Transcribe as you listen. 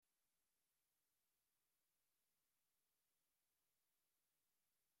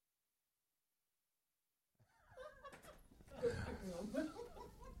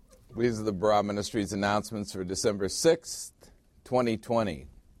These are the Barah Ministries announcements for December 6th, 2020.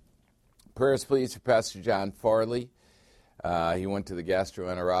 Prayers, please, for Pastor John Farley. He went to the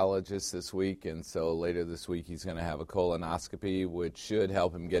gastroenterologist this week, and so later this week he's going to have a colonoscopy, which should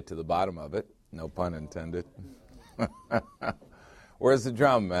help him get to the bottom of it. No pun intended. Where's the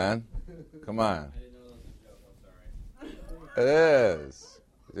drum, man? Come on. I didn't know that was a joke. I'm sorry. It is.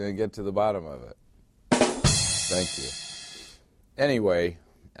 He's going to get to the bottom of it. Thank you. Anyway,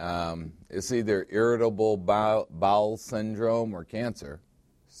 it's either irritable bowel syndrome or cancer,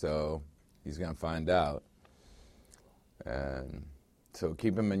 so he's going to find out. And so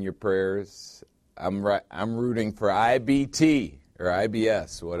keep him in your prayers. I'm rooting for IBT or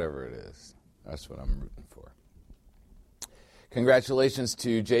IBS, whatever it is. That's what I'm rooting for. Congratulations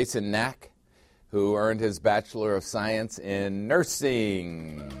to Jason Knack, who earned his Bachelor of Science in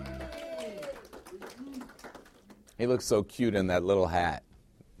Nursing. He looks so cute in that little hat.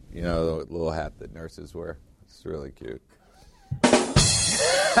 You know, the little hat that nurses wear. It's really cute.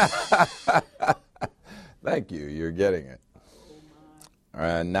 Thank you. You're getting it.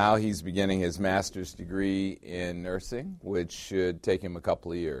 Now he's beginning his master's degree in nursing, which should take him a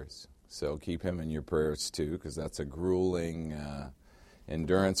couple of years. So keep him in your prayers, too, because that's a grueling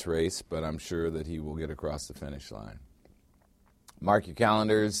endurance race, but I'm sure that he will get across the finish line. Mark your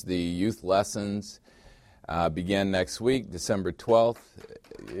calendars. The youth lessons begin next week, December 12th.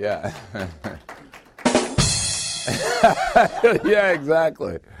 Yeah. Yeah,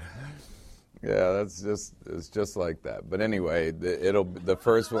 exactly. Yeah, it's just like that. But anyway, the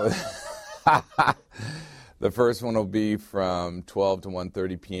first one the first one will be from 12 to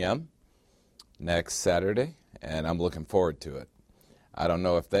 1:30 p.m. next Saturday, and I'm looking forward to it. I don't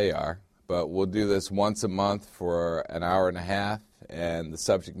know if they are, but we'll do this once a month for an hour and a half, and the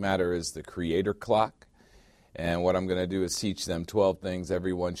subject matter is the Creator Clock. And what I'm going to do is teach them 12 things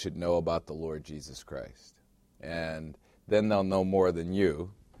everyone should know about the Lord Jesus Christ. And then they'll know more than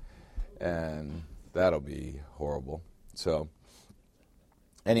you. And that'll be horrible. So,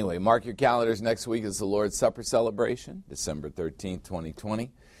 anyway, mark your calendars. Next week is the Lord's Supper celebration, December 13th, 2020.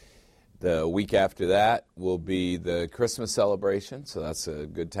 The week after that will be the Christmas celebration. So that's a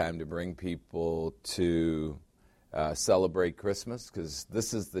good time to bring people to celebrate Christmas, because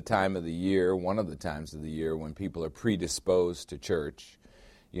this is the time of the year, one of the times of the year, when people are predisposed to church.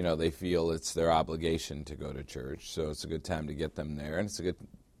 You know, they feel it's their obligation to go to church. So it's a good time to get them there. And it's a good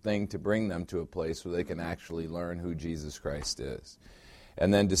thing to bring them to a place where they can actually learn who Jesus Christ is.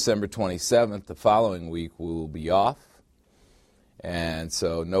 And then December 27th, the following week, we will be off. And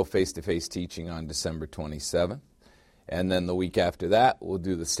so no face-to-face teaching on December 27th. And then the week after that, we'll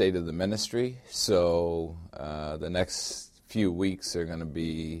do the State of the Ministry. So the next few weeks are going to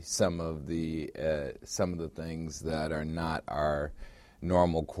be some of the things that are not our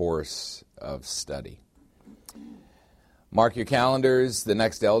normal course of study. Mark your calendars. The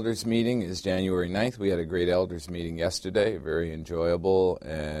next elders meeting is January 9th. We had a great elders meeting yesterday, very enjoyable,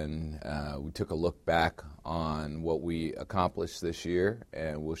 and we took a look back on what we accomplished this year,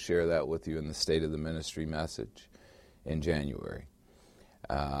 and we'll share that with you in the State of the Ministry message in January.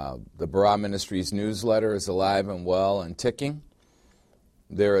 The Barah Ministries newsletter is alive and well and ticking.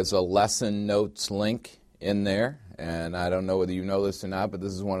 There is a lesson notes link in there, and I don't know whether you know this or not, but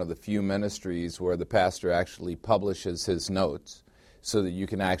this is one of the few ministries where the pastor actually publishes his notes so that you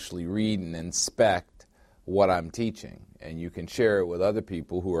can actually read and inspect what I'm teaching, and you can share it with other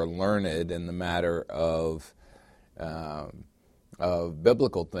people who are learned in the matter of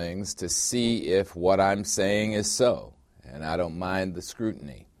biblical things to see if what I'm saying is so, and I don't mind the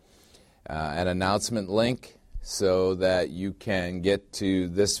scrutiny. An announcement link so that you can get to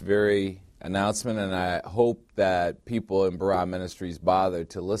this very announcement, and I hope that people in Barah Ministries bother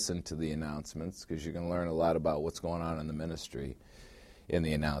to listen to the announcements, because you can learn a lot about what's going on in the ministry in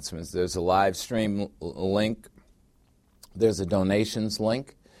the announcements. There's a live stream link. There's a donations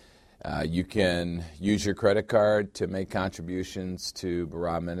link. You can use your credit card to make contributions to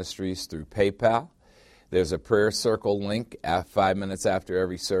Barah Ministries through PayPal. There's a prayer circle link. 5 minutes after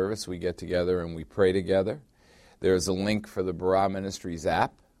every service, we get together and we pray together. There's a link for the Barah Ministries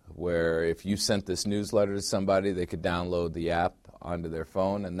app, where if you sent this newsletter to somebody, they could download the app onto their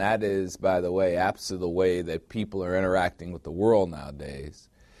phone. And that is, by the way, apps are the way that people are interacting with the world nowadays.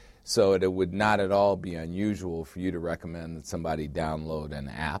 So it would not at all be unusual for you to recommend that somebody download an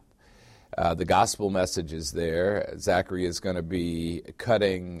app. The gospel message is there. Zachary is going to be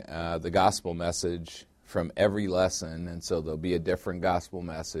cutting the gospel message from every lesson, and so there'll be a different gospel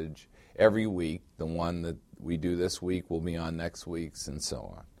message every week. The one that we do this week will be on next week's, and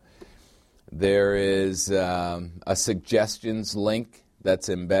so on. There is a suggestions link that's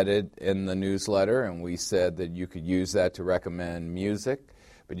embedded in the newsletter, and we said that you could use that to recommend music.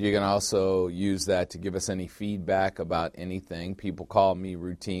 But you can also use that to give us any feedback about anything. People call me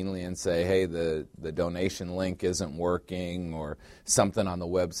routinely and say, hey, the donation link isn't working, or something on the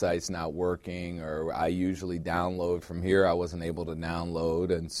website's not working, or I usually download from here. I wasn't able to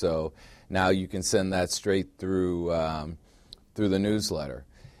download. And so now you can send that straight through the newsletter.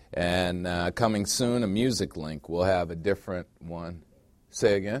 And coming soon, a music link. We'll have a different one.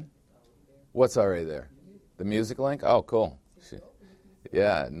 Say again? What's already there? The music link? Oh, cool.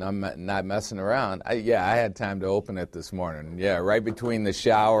 Yeah, not messing around. I had time to open it this morning. Yeah, right between the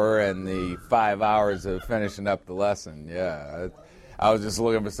shower and the 5 hours of finishing up the lesson. Yeah, I was just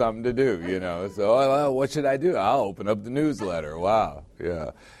looking for something to do, So, well, what should I do? I'll open up the newsletter. Wow,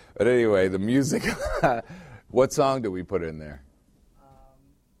 yeah. But anyway, the music. What song did we put in there?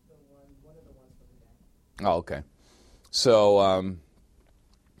 One of the ones from the day. Oh, okay. So,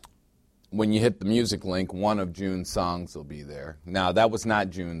 when you hit the music link, one of June's songs will be there. Now, that was not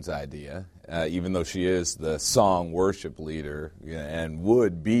June's idea, even though she is the song worship leader and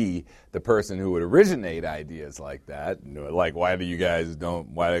would be the person who would originate ideas like that. Like, why don't you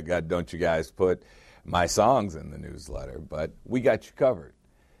guys put my songs in the newsletter? But we got you covered.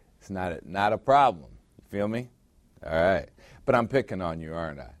 It's not a problem. You feel me? All right. But I'm picking on you,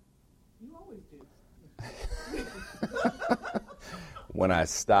 aren't I? You always do. When I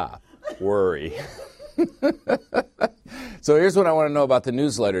stop. Worry. So here's what I want to know about the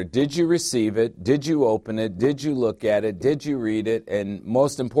newsletter. Did you receive it? Did you open it? Did you look at it? Did you read it? And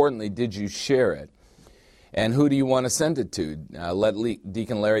most importantly, did you share it? And who do you want to send it to? Let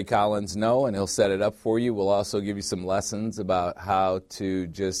Deacon Larry Collins know, and he'll set it up for you. We'll also give you some lessons about how to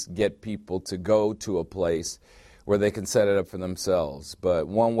just get people to go to a place where they can set it up for themselves. But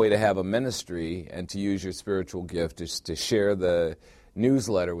one way to have a ministry and to use your spiritual gift is to share the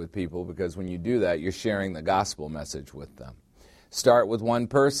newsletter with people, because when you do that, you're sharing the gospel message with them. Start with one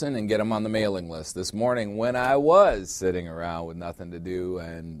person and get them on the mailing list. This morning, when I was sitting around with nothing to do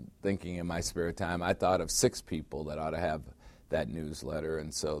and thinking in my spare time, I thought of 6 people that ought to have that newsletter,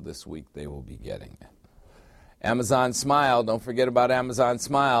 and so this week they will be getting it. Amazon Smile, don't forget about Amazon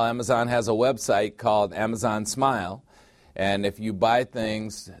Smile. Amazon has a website called Amazon Smile. And if you buy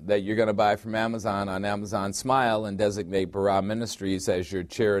things that you're going to buy from Amazon on Amazon Smile and designate Barah Ministries as your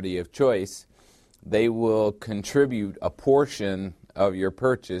charity of choice, they will contribute a portion of your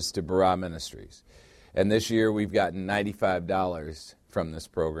purchase to Barah Ministries. And this year we've gotten $95 from this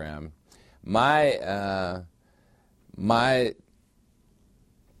program. My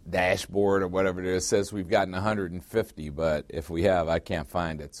dashboard or whatever it is says we've gotten 150, but if we have, I can't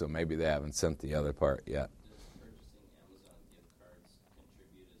find it, so maybe they haven't sent the other part yet.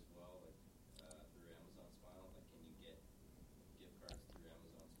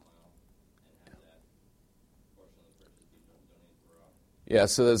 Yeah,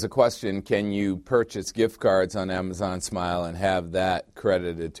 so there's a question, can you purchase gift cards on Amazon Smile and have that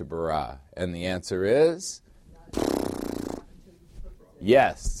credited to Barah? And the answer is?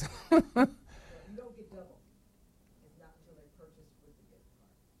 Yes. You don't get double. It's not until they purchase with the gift card.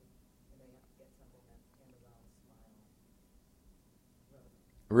 And they have to get something that's Amazon Smile.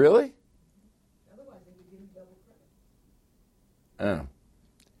 Really? Otherwise, they would give you double credit. Oh.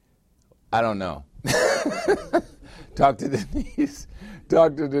 I don't know. Talk to Denise.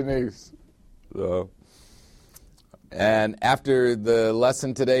 So, and after the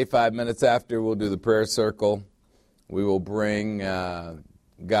lesson today, 5 minutes after, we'll do the prayer circle. We will bring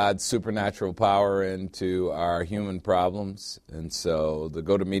God's supernatural power into our human problems. And so the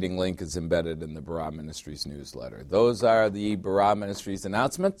GoToMeeting link is embedded in the Barah Ministries newsletter. Those are the Barah Ministries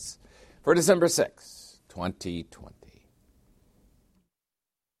announcements for December 6, 2020.